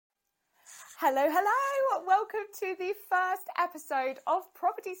Hello, hello! Welcome to the first episode of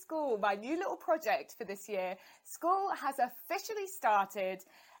Property School, my new little project for this year. School has officially started.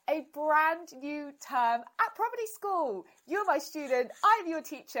 A brand new term at Property School. You're my student, I'm your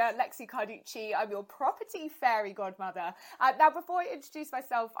teacher, Lexi Carducci. I'm your property fairy godmother. Now, before I introduce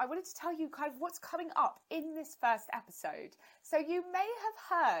myself, I wanted to tell you kind of what's coming up in this first episode. So you may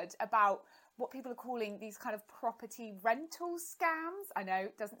have heard about what people are calling these kind of property rental scams. I know,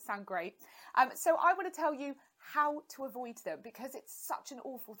 it doesn't sound great. So I want to tell you how to avoid them because it's such an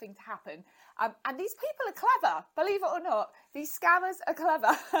awful thing to happen. And these people are clever, believe it or not. These scammers are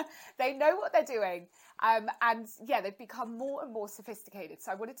clever. They know what they're doing. And yeah, they've become more and more sophisticated.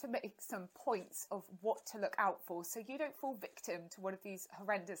 So I wanted to make some points of what to look out for so you don't fall victim to one of these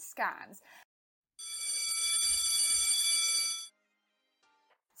horrendous scams.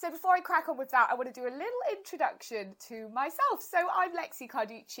 So before I crack on with that, I want to do a little introduction to myself. So I'm Lexi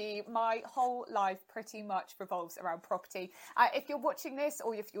Carducci. My whole life pretty much revolves around property. If you're watching this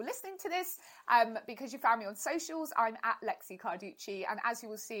or if you're listening to this, because you found me on socials, I'm at Lexi Carducci. And as you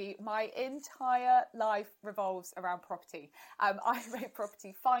will see, my entire life revolves around property. I'm a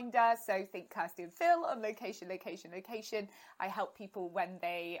property finder, so think Kirsty and Phil on location, location, location. I help people when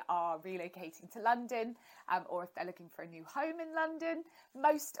they are relocating to London or if they're looking for a new home in London.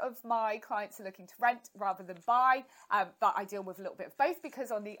 Most of my clients are looking to rent rather than buy, but I deal with a little bit of both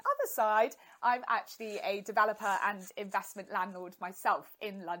because on the other side, I'm actually a developer and investment landlord myself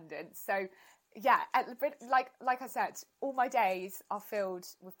in London. So yeah, like I said, all my days are filled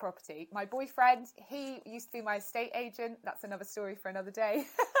with property. My boyfriend, he used to be my estate agent. That's another story for another day.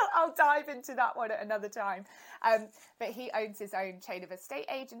 I'll dive into that one at another time. But he owns his own chain of estate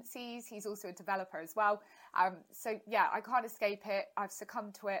agencies. He's also a developer as well. So yeah, I can't escape it. I've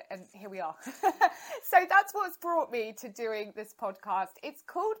succumbed to it and here we are. So that's what's brought me to doing this podcast. It's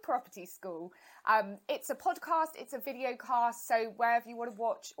called Property School. It's a podcast, it's a video cast. So wherever you want to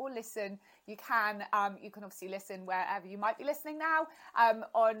watch or listen, you can obviously listen wherever you might be listening now,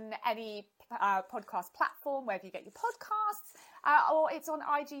 on any podcast platform, wherever you get your podcasts, or it's on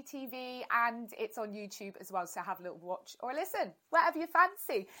IGTV and it's on YouTube as well. So have a little watch or listen, wherever you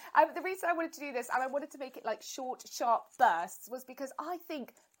fancy. The reason I wanted to do this and I wanted to make it like short, sharp bursts was because I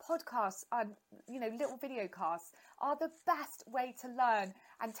think podcasts and little video casts are the best way to learn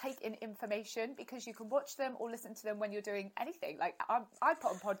and take in information because you can watch them or listen to them when you're doing anything. Like I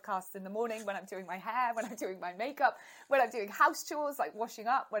put on podcasts in the morning when I'm doing my hair, when I'm doing my makeup, when I'm doing house chores like washing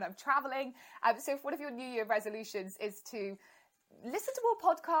up, when I'm traveling. So if one of your New Year resolutions is to listen to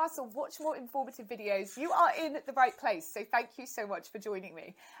more podcasts or watch more informative videos, you are in the right place. So thank you so much for joining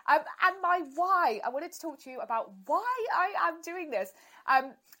me. And my why, I wanted to talk to you about why I am doing this.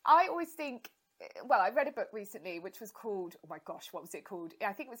 I always think, well, I read a book recently which was called, oh my gosh, what was it called?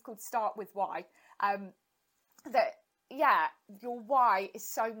 I think it was called Start With Why. Your why is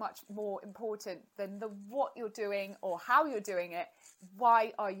so much more important than the what you're doing or how you're doing it.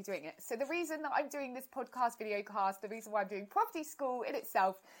 Why are you doing it? So the reason that I'm doing this podcast video cast, the reason why I'm doing Property School in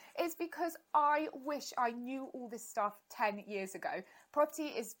itself is because I wish I knew all this stuff 10 years ago. Property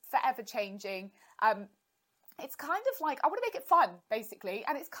is forever changing. It's kind of like, I want to make it fun, basically.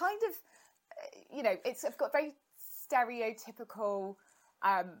 And it's kind of, it's got very stereotypical,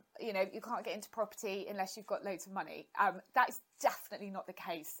 you can't get into property unless you've got loads of money. That is definitely not the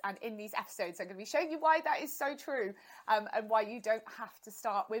case. And in these episodes, I'm going to be showing you why that is so true, and why you don't have to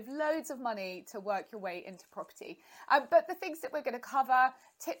start with loads of money to work your way into property. But the things that we're going to cover,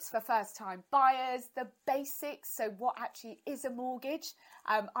 tips for first-time buyers, the basics, so what actually is a mortgage.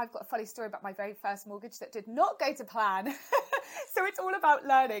 I've got a funny story about my very first mortgage that did not go to plan. So it's all about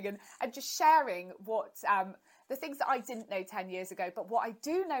learning and just sharing what the things that I didn't know 10 years ago, but what I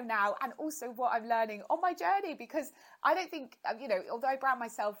do know now, and also what I'm learning on my journey, because I don't think, although I brand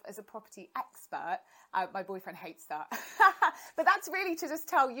myself as a property expert, my boyfriend hates that. But that's really to just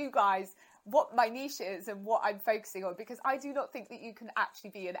tell you guys what my niche is and what I'm focusing on, because I do not think that you can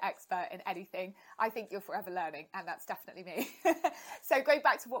actually be an expert in anything. I think you're forever learning, and that's definitely me. So going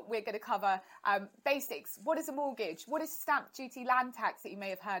back to what we're going to cover, basics. What is a mortgage? What is stamp duty, land tax that you may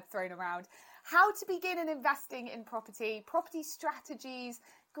have heard thrown around? How to begin in investing in property strategies,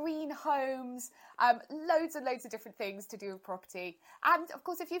 green homes, loads and loads of different things to do with property. And of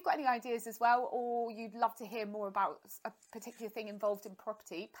course, if you've got any ideas as well, or you'd love to hear more about a particular thing involved in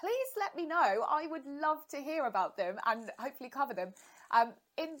property, please let me know. I would love to hear about them and hopefully cover them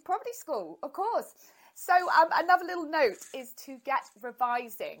in Property School, of course. So another little note is to get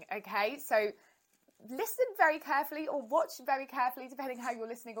revising, okay? So listen very carefully or watch very carefully, depending how you're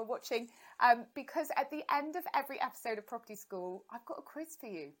listening or watching, because at the end of every episode of Property School, I've got a quiz for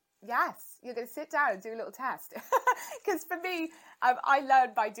you. Yes, you're going to sit down and do a little test. Because for me, I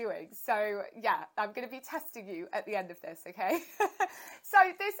learn by doing. So yeah, I'm going to be testing you at the end of this, okay? So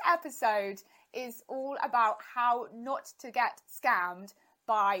this episode is all about how not to get scammed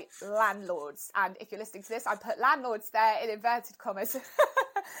by landlords. And if you're listening to this, I put landlords there in inverted commas.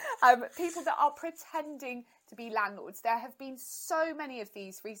 People that are pretending to be landlords. There have been so many of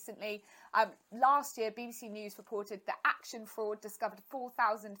these recently. Last year, BBC News reported that Action Fraud discovered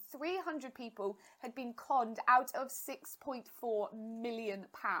 4,300 people had been conned out of £6.4 million,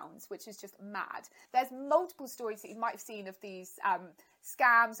 which is just mad. There's multiple stories that you might have seen of these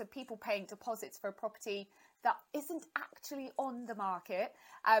scams of people paying deposits for a property that isn't actually on the market.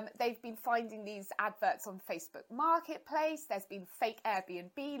 They've been finding these adverts on Facebook Marketplace. There's been fake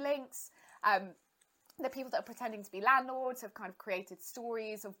Airbnb links. The people that are pretending to be landlords have kind of created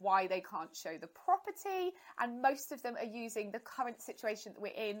stories of why they can't show the property. And most of them are using the current situation that we're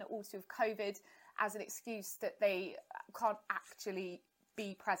in, also with COVID, as an excuse that they can't actually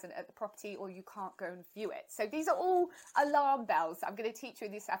be present at the property or you can't go and view it. So these are all alarm bells I'm going to teach you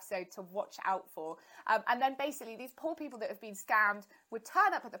in this episode to watch out for. And then basically these poor people that have been scammed would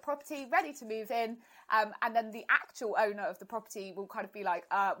turn up at the property ready to move in, and then the actual owner of the property will kind of be like,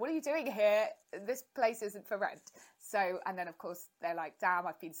 what are you doing here? This place isn't for rent. So, and then of course they're like, damn,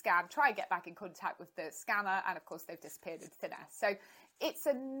 I've been scammed. Try and get back in contact with the scammer, and of course they've disappeared into thin air. So it's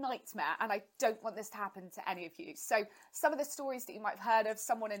a nightmare, and I don't want this to happen to any of you. So some of the stories that you might have heard of,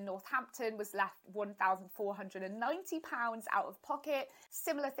 someone in Northampton was left £1,490 out of pocket.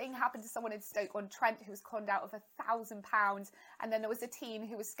 Similar thing happened to someone in Stoke-on-Trent who was conned out of £1,000. And then there was a teen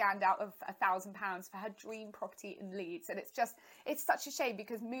who was scammed out of £1,000 for her dream property in Leeds. And it's such a shame,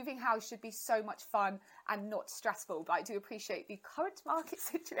 because moving house should be so much fun and not stressful. But I do appreciate the current market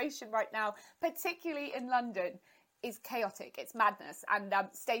situation right now, particularly in London, is chaotic. It's madness. And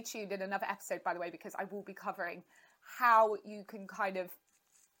stay tuned in another episode, by the way, because I will be covering how you can kind of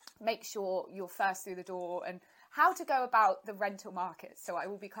make sure you're first through the door and how to go about the rental market. So I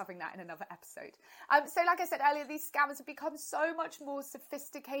will be covering that in another episode. So like I said earlier, these scammers have become so much more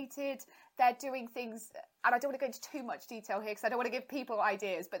sophisticated. They're doing things, and I don't want to go into too much detail here because I don't want to give people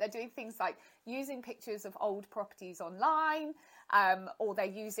ideas, but they're doing things like using pictures of old properties online, or they're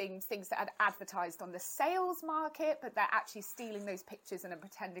using things that are advertised on the sales market, but they're actually stealing those pictures and then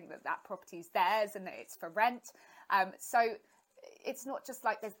pretending that that property's theirs and that it's for rent. So it's not just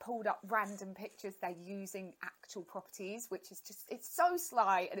like they've pulled up random pictures, they're using actual properties, which is just, it's so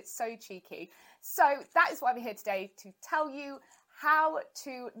sly and it's so cheeky. So that is why we're here today, to tell you how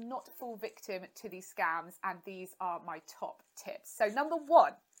to not fall victim to these scams. And these are my top tips. So number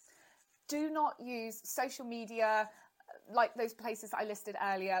one, do not use social media like those places I listed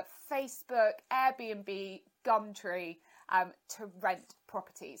earlier, Facebook, Airbnb, Gumtree, to rent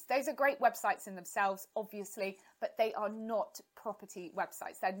properties. Those are great websites in themselves, obviously, but they are not property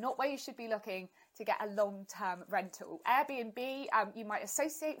websites. They're not where you should be looking to get a long-term rental. Airbnb, you might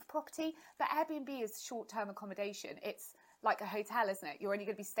associate with property, but Airbnb is short-term accommodation. It's like a hotel, isn't it? You're only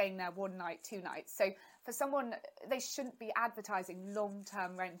going to be staying there 1 night, 2 nights. So for someone, they shouldn't be advertising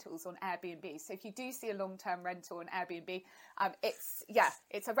long-term rentals on Airbnb. So if you do see a long-term rental on Airbnb,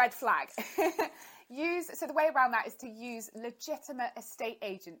 it's a red flag. So the way around that is to use legitimate estate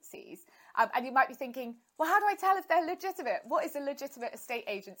agencies. And you might be thinking, well, how do I tell if they're legitimate? What is a legitimate estate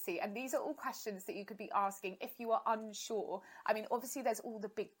agency? And these are all questions that you could be asking if you are unsure. I mean, obviously there's all the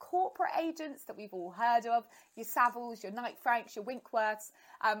big corporate agents that we've all heard of, your Savills, your Knight Franks, your Winkworths.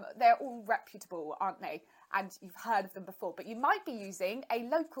 They're all reputable, aren't they? And you've heard of them before, but you might be using a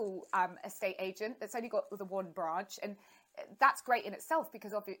local estate agent that's only got the one branch, and that's great in itself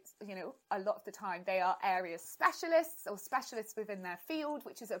because a lot of the time they are area specialists or specialists within their field,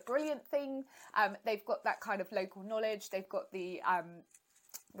 which is a brilliant thing. They've got that kind of local knowledge. They've got the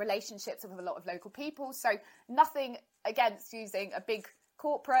relationships with a lot of local people. So nothing against using a big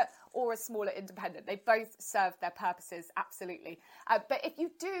corporate or a smaller independent. They both serve their purposes, absolutely. But if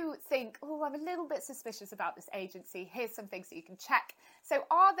you do think, oh, I'm a little bit suspicious about this agency, here's some things that you can check. So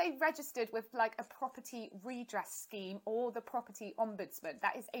are they registered with like a property redress scheme or the property ombudsman?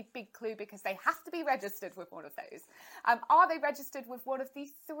 That is a big clue because they have to be registered with one of those. Are they registered with one of the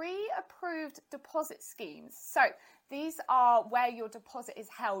 3 approved deposit schemes? So these are where your deposit is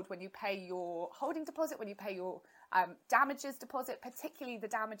held when you pay your holding deposit, when you pay your damages deposit, particularly the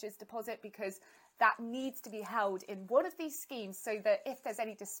damages deposit, because that needs to be held in one of these schemes so that if there's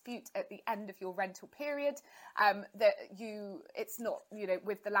any dispute at the end of your rental period, it's not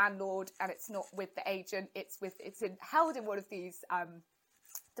with the landlord and it's not with the agent, held in one of these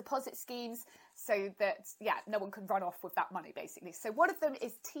deposit schemes. so that, no one can run off with that money, basically. So one of them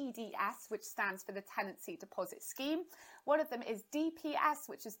is TDS, which stands for the Tenancy Deposit Scheme. One of them is DPS,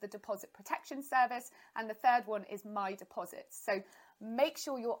 which is the Deposit Protection Service. And the third one is My Deposits. So make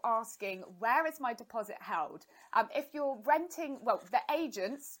sure you're asking, where is my deposit held? If you're renting, well, the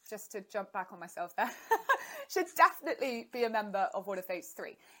agents, just to jump back on myself there, should definitely be a member of one of those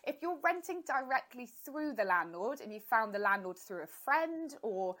three. If you're renting directly through the landlord and you found the landlord through a friend,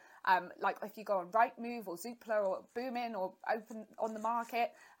 or like if you go on Rightmove or Zoopla or Boomin or Open on the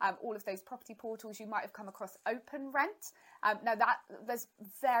Market, all of those property portals, you might have come across Open Rent. Now there's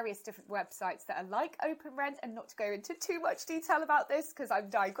various different websites that are like Open Rent, and not to go into too much detail about this because I'm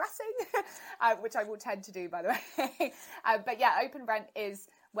digressing, which I will tend to do, by the way. But yeah, Open Rent is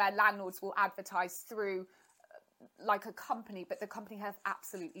where landlords will advertise through like a company, but the company has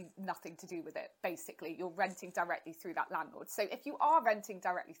absolutely nothing to do with it. Basically, you're renting directly through that landlord. So if you are renting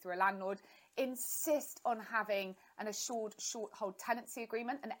directly through a landlord, insist on having an assured short hold tenancy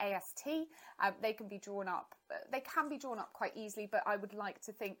agreement, an AST. They can be drawn up quite easily, but I would like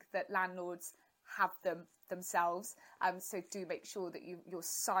to think that landlords have them themselves. So do make sure that you're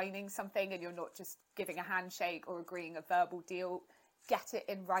signing something and you're not just giving a handshake or agreeing a verbal deal. Get it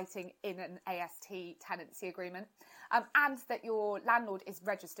in writing in an AST tenancy agreement, and that your landlord is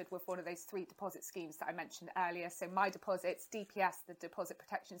registered with one of those three deposit schemes that I mentioned earlier. So My Deposits, DPS, the Deposit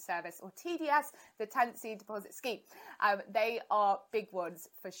Protection Service, or TDS, the Tenancy Deposit Scheme. They are big ones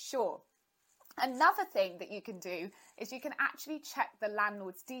for sure. Another thing that you can do is you can actually check the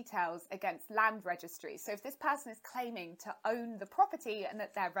landlord's details against land registry. So if this person is claiming to own the property and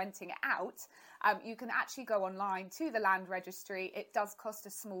that they're renting it out, you can actually go online to the land registry. It does cost a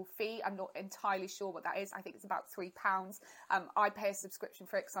small fee. I'm not entirely sure what that is. I think it's about £3. I pay a subscription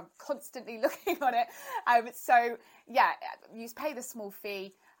for it because I'm constantly looking on it. So yeah, you pay the small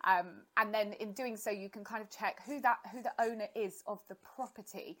fee. And then in doing so, you can kind of check who the owner is of the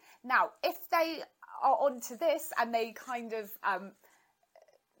property. Now, if they are onto this and they kind of,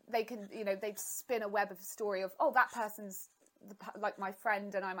 they spin a web of a story of, oh, that person's like my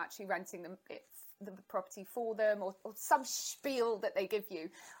friend and I'm actually renting them the property for them, or some spiel that they give you.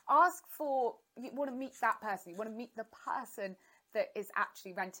 You want to meet that person. You want to meet the person that is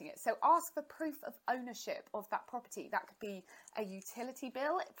actually renting it. So ask for proof of ownership of that property. That could be a utility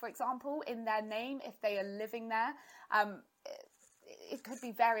bill, for example, in their name if they are living there. It could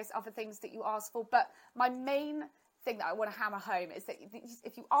be various other things that you ask for. But my main thing that I want to hammer home is that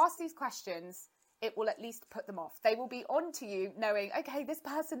if you ask these questions, it will at least put them off. They will be on to you knowing, okay, this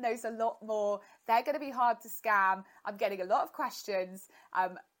person knows a lot more. They're going to be hard to scam. I'm getting a lot of questions,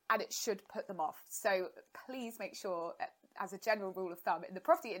 and it should put them off. So please make sure, as a general rule of thumb in the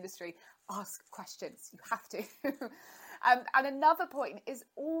property industry, ask questions. You have to. And another point is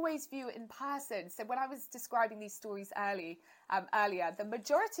always view it in person. So when I was describing these stories earlier, the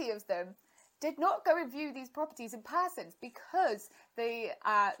majority of them did not go and view these properties in person because the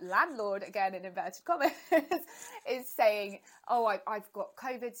landlord, again in inverted commas, is saying, oh, I've got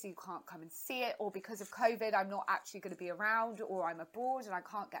COVID, so you can't come and see it, or because of COVID, I'm not actually going to be around, or I'm abroad and I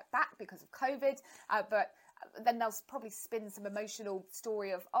can't get back because of COVID. But then they'll probably spin some emotional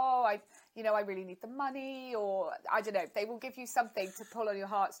story of, oh, I really need the money, or I don't know. They will give you something to pull on your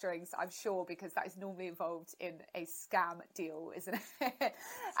heartstrings, I'm sure, because that is normally involved in a scam deal, isn't it?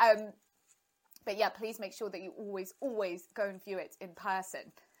 But yeah, please make sure that you always go and view it in person.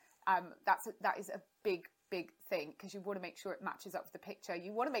 That is a big thing, because you want to make sure it matches up with the picture.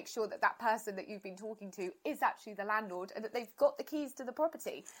 You want to make sure that person that you've been talking to is actually the landlord and that they've got the keys to the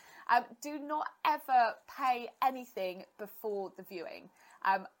property. Do not ever pay anything before the viewing.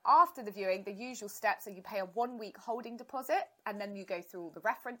 After the viewing, the usual steps are you pay a 1-week holding deposit, and then you go through all the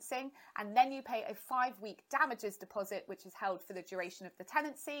referencing, and then you pay a 5-week damages deposit, which is held for the duration of the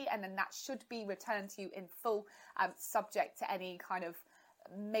tenancy, and then that should be returned to you in full, subject to any kind of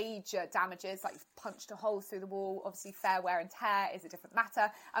major damages, like you've punched a hole through the wall. Obviously, fair wear and tear is a different matter.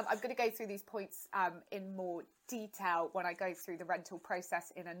 I'm going to go through these points in more detail when I go through the rental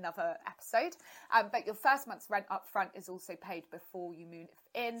process in another episode. But your first month's rent up front is also paid before you move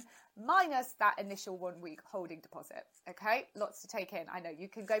in, minus that initial 1-week holding deposit. Okay, lots to take in. I know you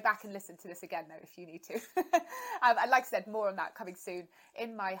can go back and listen to this again though if you need to. And like I said, more on that coming soon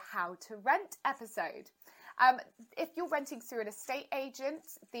in my How to Rent episode. If you're renting through an estate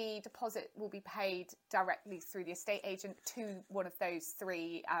agent, the deposit will be paid directly through the estate agent to one of those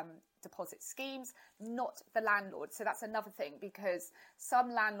three deposit schemes, not the landlord. So that's another thing, because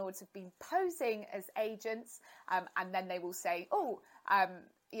some landlords have been posing as agents, and then they will say,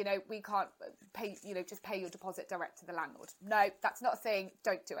 we can't pay, just pay your deposit direct to the landlord. No, that's not a thing.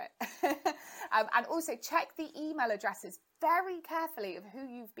 Don't do it. And also check the email addresses very carefully of who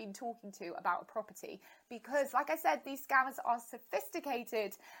you've been talking to about a property, because like I said, these scammers are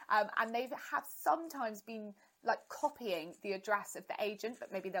sophisticated, and they have sometimes been like copying the address of the agent,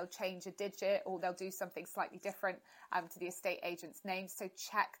 but maybe they'll change a digit or they'll do something slightly different to the estate agent's name. So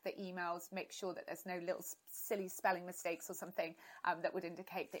check the emails, make sure that there's no little silly spelling mistakes or something that would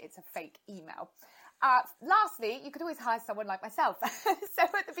indicate that it's a fake email. Lastly, you could always hire someone like myself. So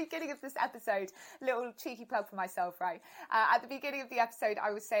at the beginning of this episode, little cheeky plug for myself, right? At the beginning of the episode,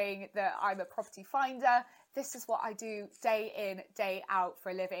 I was saying that I'm a property finder. This is what I do day in, day out for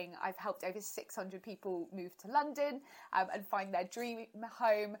a living. I've helped over 600 people move to London and find their dream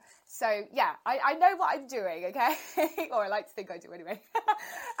home. So yeah, I know what I'm doing, okay? Or I like to think I do anyway.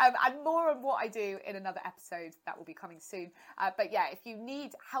 And more on what I do in another episode that will be coming soon. But yeah, if you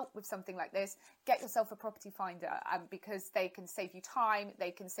need help with something like this, get yourself a property finder, because they can save you time,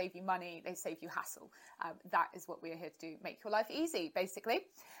 they can save you money, they save you hassle. That is what we're here to do, make your life easy, basically.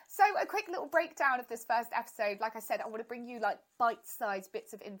 So a quick little breakdown of this first episode. Like I said, I want to bring you like bite-sized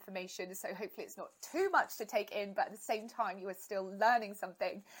bits of information, so hopefully it's not too much to take in, but at the same time you are still learning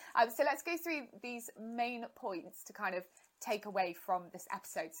something. So let's go through these main points to kind of take away from this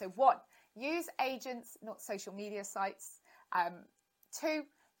episode. So 1, use agents, not social media sites. 2,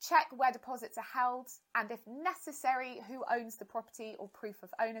 check where deposits are held, and if necessary, who owns the property or proof of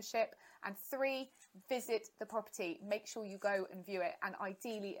ownership. And 3, visit the property. Make sure you go and view it. And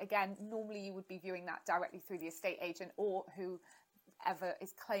ideally, again, normally you would be viewing that directly through the estate agent or whoever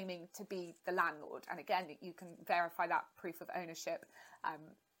is claiming to be the landlord. And again, you can verify that proof of ownership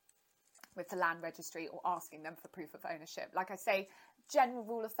with the land registry or asking them for proof of ownership. Like I say, general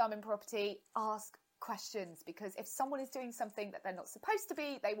rule of thumb in property, ask questions, because if someone is doing something that they're not supposed to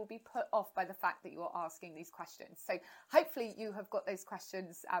be, they will be put off by the fact that you are asking these questions. So hopefully you have got those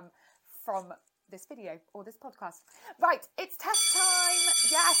questions from this video or this podcast. Right, it's test time.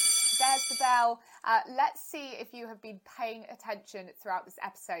 Yes, there's the bell. Let's see if you have been paying attention throughout this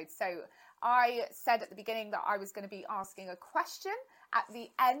episode. So I said at the beginning that I was going to be asking a question at the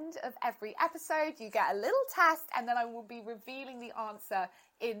end of every episode. You get a little test, and then I will be revealing the answer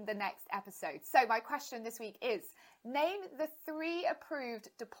in the next episode. So my question this week is, name the 3 approved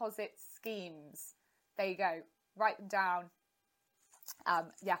deposit schemes. There you go. Write them down.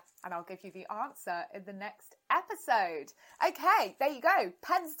 And I'll give you the answer in the next episode. Okay, there you go.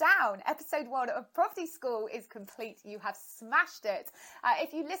 Pens down. Episode 1 of Property School is complete. You have smashed it.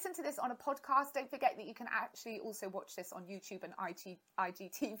 If you listen to this on a podcast, don't forget that you can actually also watch this on YouTube and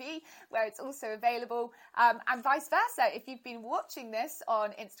IGTV, where it's also available, and vice versa. If you've been watching this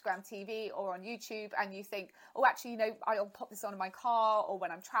on Instagram TV or on YouTube and you think, oh, actually, I'll pop this on in my car or when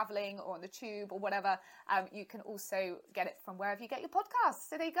I'm traveling or on the tube or whatever, you can also get it from wherever you get your podcasts.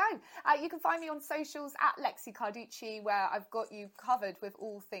 So there you go. You can find me on socials at Lexi Carducci, where I've got you covered with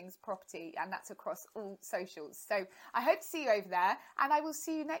all things property, and that's across all socials. So I hope to see you over there, and I will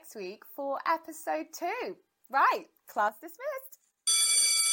see you next week for episode 2. Right, class dismissed.